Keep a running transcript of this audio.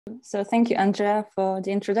So thank you, Andrea, for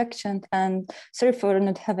the introduction, and sorry for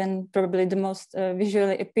not having probably the most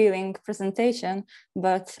visually appealing presentation,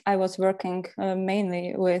 but I was working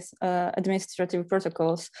mainly with administrative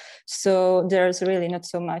protocols, so there's really not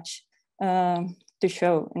so much to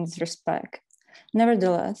show in this respect.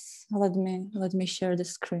 Nevertheless, let me share the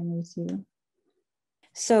screen with you.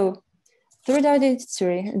 So, throughout its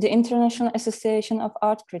history, the International Association of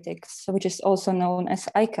Art Critics, which is also known as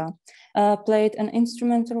AICA, played an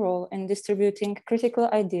instrumental role in distributing critical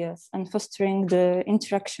ideas and fostering the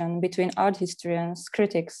interaction between art historians,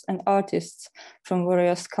 critics, and artists from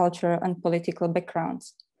various cultural and political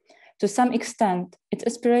backgrounds. To some extent, its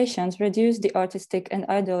aspirations reduced the artistic and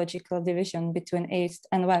ideological division between East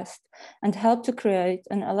and West and helped to create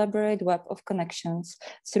an elaborate web of connections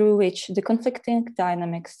through which the conflicting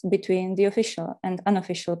dynamics between the official and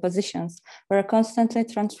unofficial positions were constantly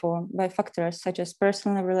transformed by factors such as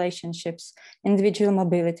personal relationships, individual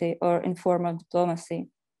mobility, or informal diplomacy.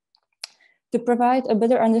 To provide a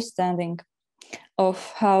better understanding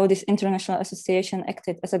of how this international association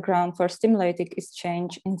acted as a ground for stimulating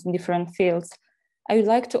exchange in different fields, I would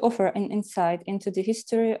like to offer an insight into the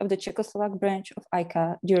history of the Czechoslovak branch of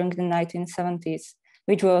AICA during the 1970s,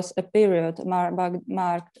 which was a period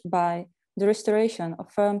marked by the restoration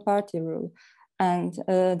of firm party rule and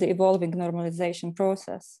the evolving normalization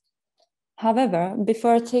process. However,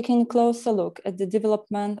 before taking a closer look at the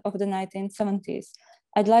development of the 1970s,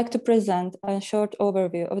 I'd like to present a short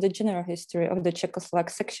overview of the general history of the Czechoslovak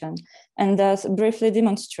section and thus briefly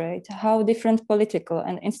demonstrate how different political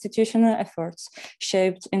and institutional efforts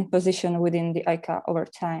shaped its position within the AICA over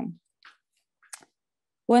time.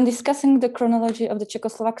 When discussing the chronology of the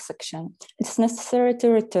Czechoslovak section, it's necessary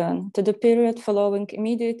to return to the period following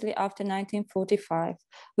immediately after 1945,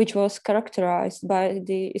 which was characterized by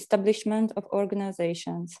the establishment of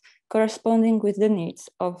organizations corresponding with the needs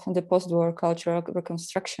of the post-war cultural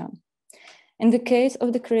reconstruction. In the case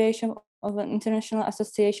of the creation of an International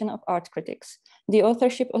Association of Art Critics, the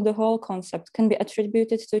authorship of the whole concept can be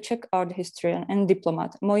attributed to Czech art historian and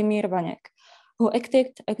diplomat Mojmír Vaněk, who acted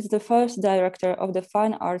as the first director of the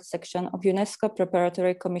Fine Arts section of UNESCO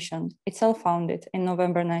Preparatory Commission, itself founded in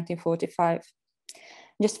November 1945.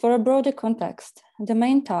 Just for a broader context, the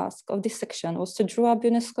main task of this section was to draw up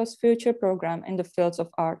UNESCO's future program in the fields of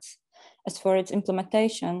arts. As for its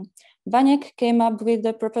implementation, Vaněk came up with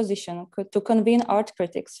the proposition to convene art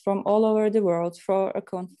critics from all over the world for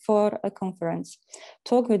a conference,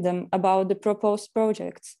 talk with them about the proposed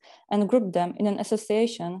projects, and group them in an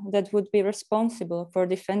association that would be responsible for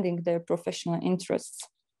defending their professional interests.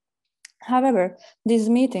 However, this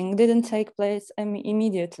meeting didn't take place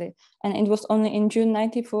immediately, and it was only in June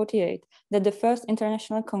 1948 that the first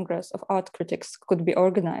International Congress of Art Critics could be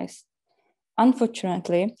organized.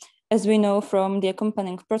 Unfortunately, as we know from the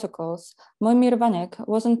accompanying protocols, Mojmír Vaněk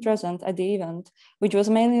wasn't present at the event, which was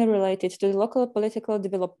mainly related to the local political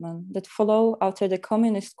development that followed after the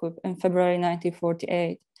communist coup in February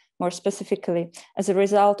 1948. More specifically, as a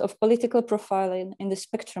result of political profiling in the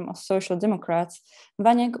spectrum of social democrats,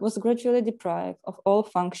 Vaněk was gradually deprived of all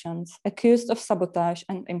functions, accused of sabotage,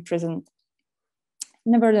 and imprisoned.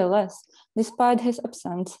 Nevertheless, despite his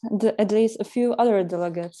absence, at least a few other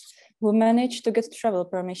delegates who managed to get travel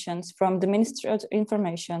permissions from the Ministry of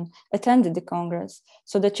Information attended the Congress,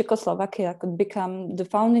 so that Czechoslovakia could become the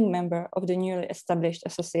founding member of the newly established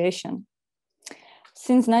association.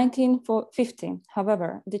 Since 1950,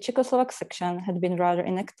 however, the Czechoslovak section had been rather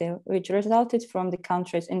inactive, which resulted from the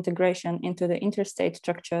country's integration into the interstate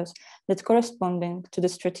structures that corresponded to the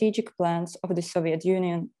strategic plans of the Soviet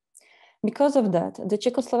Union. Because of that, the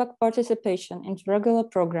Czechoslovak participation in the regular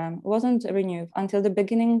program wasn't renewed until the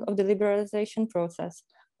beginning of the liberalization process,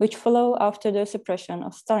 which followed after the suppression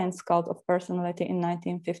of Stalin's cult of personality in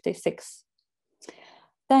 1956.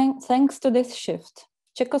 Thanks to this shift,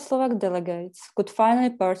 Czechoslovak delegates could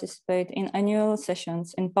finally participate in annual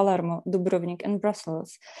sessions in Palermo, Dubrovnik, and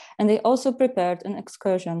Brussels, and they also prepared an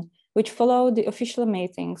excursion, which followed the official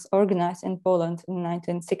meetings organized in Poland in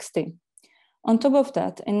 1960. On top of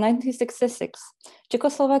that, in 1966,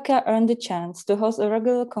 Czechoslovakia earned the chance to host a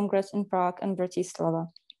regular congress in Prague and Bratislava.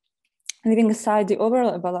 Leaving aside the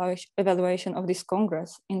overall evaluation of this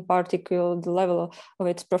congress, in particular the level of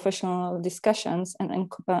its professional discussions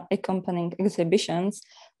and accompanying exhibitions,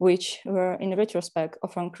 which were in retrospect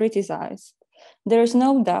often criticized, there is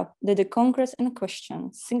no doubt that the congress in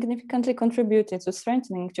question significantly contributed to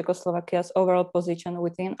strengthening Czechoslovakia's overall position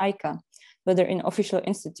within AICA, whether in official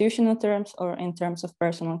institutional terms or in terms of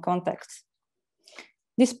personal contacts.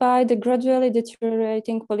 Despite the gradually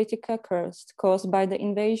deteriorating political curse caused by the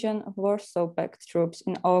invasion of Warsaw Pact troops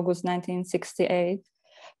in August 1968,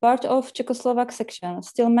 Part of Czechoslovak section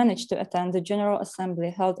still managed to attend the General Assembly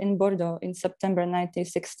held in Bordeaux in September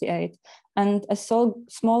 1968, and a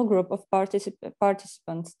small group of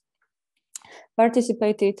participants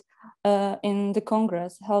participated in the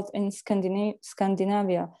Congress held in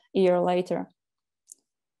Scandinavia a year later.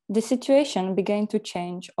 The situation began to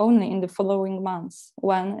change only in the following months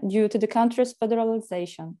when, due to the country's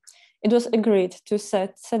federalization, it was agreed to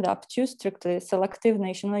set up two strictly selective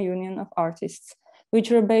national unions of artists, which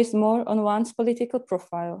were based more on one's political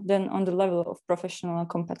profile than on the level of professional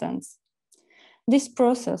competence. This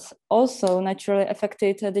process also naturally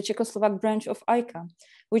affected the Czechoslovak branch of AICA,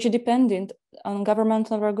 which depended on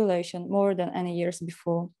governmental regulation more than any years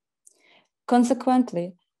before.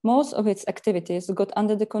 Consequently, most of its activities got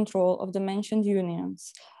under the control of the mentioned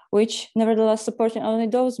unions, which nevertheless supported only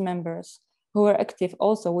those members who were active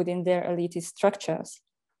also within their elitist structures.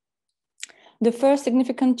 The first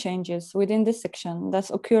significant changes within this section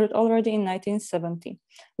thus occurred already in 1970,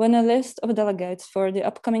 when a list of delegates for the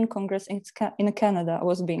upcoming Congress in Canada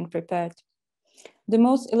was being prepared. The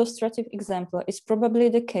most illustrative example is probably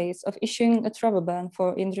the case of issuing a travel ban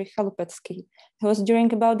for Jindřich Chalupecký, who was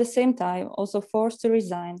during about the same time also forced to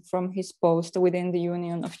resign from his post within the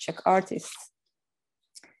Union of Czech Artists.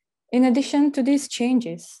 In addition to these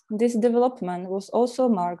changes, this development was also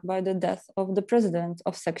marked by the death of the president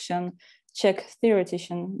of section, Czech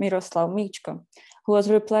theoretician Miroslav Míčko, who was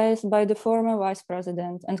replaced by the former vice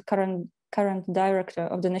president and current director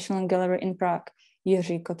of the National Gallery in Prague,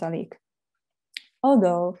 Jiří Kotalík.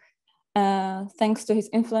 Although, thanks to his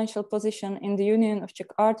influential position in the Union of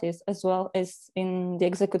Czech Artists as well as in the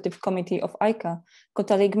executive committee of AICA,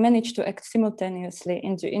 Kotalík managed to act simultaneously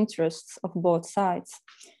in the interests of both sides.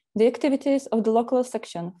 The activities of the local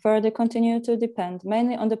section further continued to depend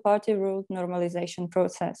mainly on the party-ruled normalization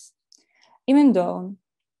process. Even though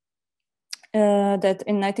that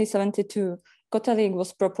in 1972, Kotalík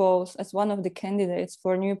was proposed as one of the candidates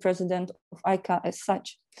for new president of AICA as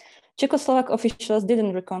such, Czechoslovak officials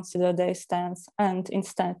didn't reconsider their stance and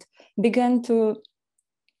instead began to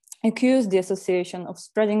accuse the association of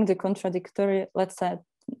spreading the contradictory, let's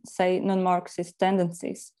say non-Marxist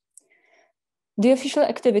tendencies. The official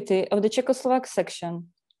activity of the Czechoslovak section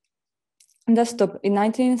thus stopped in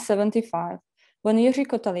 1975 when Jiří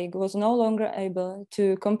Kotalík was no longer able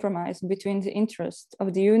to compromise between the interests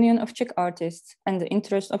of the Union of Czech Artists and the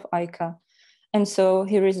interests of AICA, and so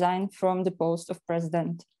he resigned from the post of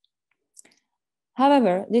president.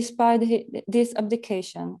 However, despite this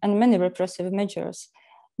abdication and many repressive measures,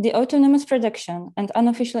 the autonomous production and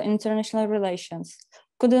unofficial international relations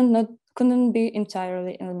couldn't be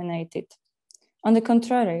entirely eliminated. On the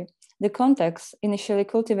contrary, the context initially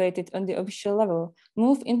cultivated on the official level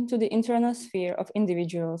moved into the internal sphere of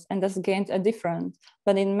individuals and thus gained a different,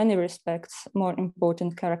 but in many respects, more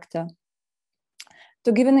important character.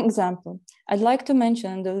 To give an example, I'd like to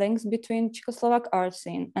mention the links between Czechoslovak art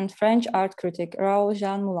scene and French art critic Raoul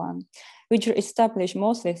Jean Moulin, which were established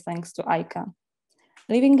mostly thanks to AICA.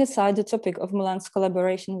 Leaving aside the topic of Moulin's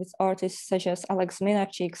collaboration with artists such as Alex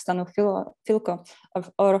Mlynarčík, Stano Filko,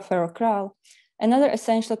 or Fero Král, another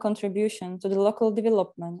essential contribution to the local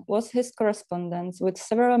development was his correspondence with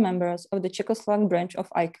several members of the Czechoslovak branch of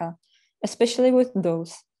AICA, especially with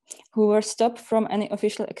those who were stopped from any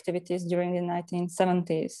official activities during the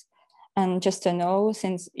 1970s. And just to know,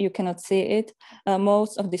 since you cannot see it,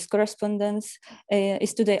 most of this correspondence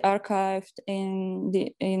is today archived in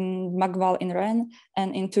Magval in Rennes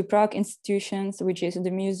and in two Prague institutions, which is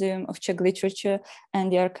the Museum of Czech Literature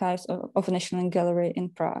and the Archives of National Gallery in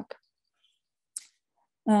Prague.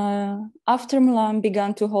 After Moulin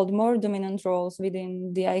began to hold more dominant roles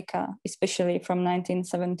within the AICA, especially from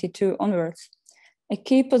 1972 onwards, a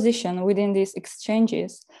key position within these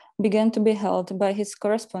exchanges began to be held by his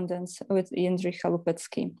correspondence with Jindřich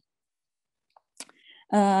Chalupecký.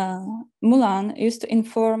 Moulin used to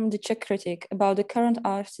inform the Czech critic about the current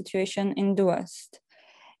art situation in the West.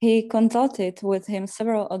 He consulted with him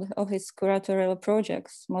several of his curatorial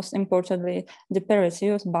projects, most importantly, the Paris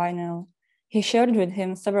Youth Biennale. He shared with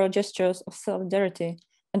him several gestures of solidarity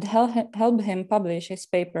and helped him publish his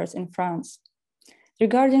papers in France.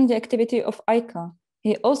 Regarding the activity of AICA,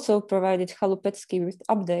 he also provided Chalupecký with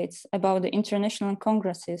updates about the international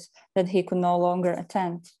congresses that he could no longer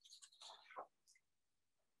attend.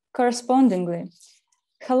 Correspondingly,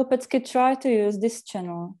 Chalupecký tried to use this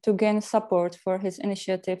channel to gain support for his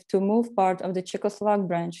initiative to move part of the Czechoslovak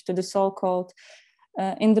branch to the so-called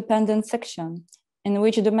independent section, in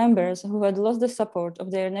which the members who had lost the support of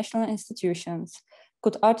their national institutions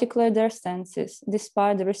could articulate their stances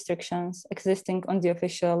despite the restrictions existing on the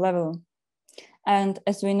official level. And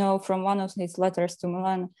as we know from one of his letters to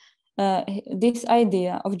Milan, this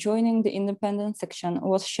idea of joining the independent section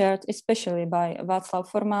was shared especially by Václav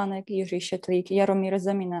Formánek, Jiří Šetlík, Jaromír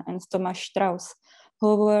Zemina, and Tomáš Strauss,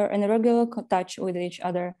 who were in regular touch with each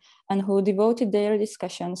other and who devoted their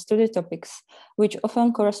discussions to the topics, which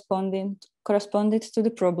often corresponded to the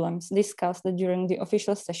problems discussed during the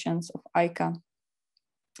official sessions of AICA.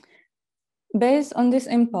 Based on this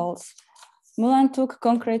impulse, Milan took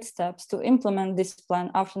concrete steps to implement this plan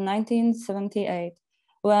after 1978,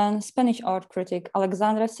 when Spanish art critic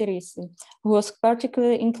Alexandra Sirisi, who was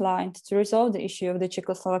particularly inclined to resolve the issue of the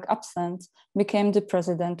Czechoslovak absence, became the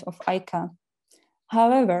president of AICA.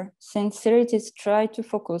 However, since Sirisi tried to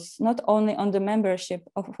focus not only on the membership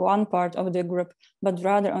of one part of the group, but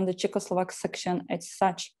rather on the Czechoslovak section as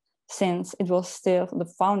such, since it was still the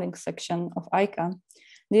founding section of AICA,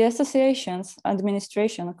 the association's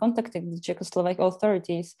administration contacted the Czechoslovak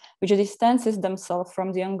authorities, which distanced themselves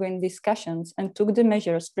from the ongoing discussions and took the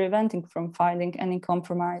measures preventing from finding any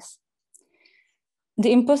compromise.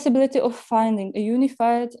 The impossibility of finding a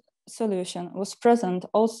unified solution was present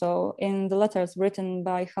also in the letters written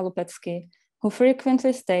by Chalupecký, who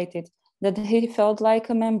frequently stated that he felt like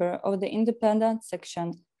a member of the independent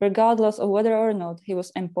section, regardless of whether or not he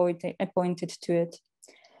was appointed to it.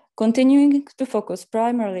 Continuing to focus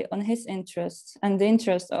primarily on his interests and the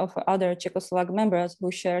interests of other Czechoslovak members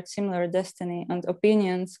who shared similar destiny and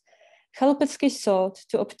opinions, Chalupecký sought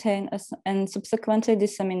to obtain and subsequently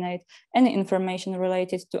disseminate any information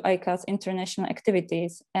related to AICA's international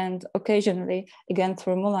activities and occasionally, again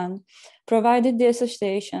through Milan, provided the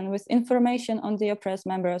association with information on the oppressed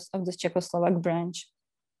members of the Czechoslovak branch.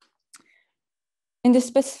 In this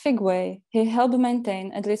specific way, he helped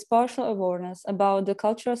maintain at least partial awareness about the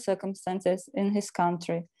cultural circumstances in his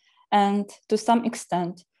country and, to some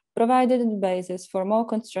extent, provided the basis for more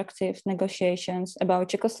constructive negotiations about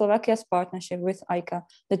Czechoslovakia's partnership with AICA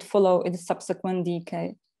that follow its subsequent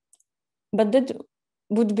decade. But that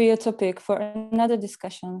would be a topic for another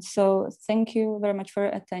discussion. So thank you very much for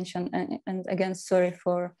your attention. And again, sorry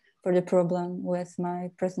for the problem with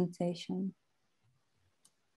my presentation.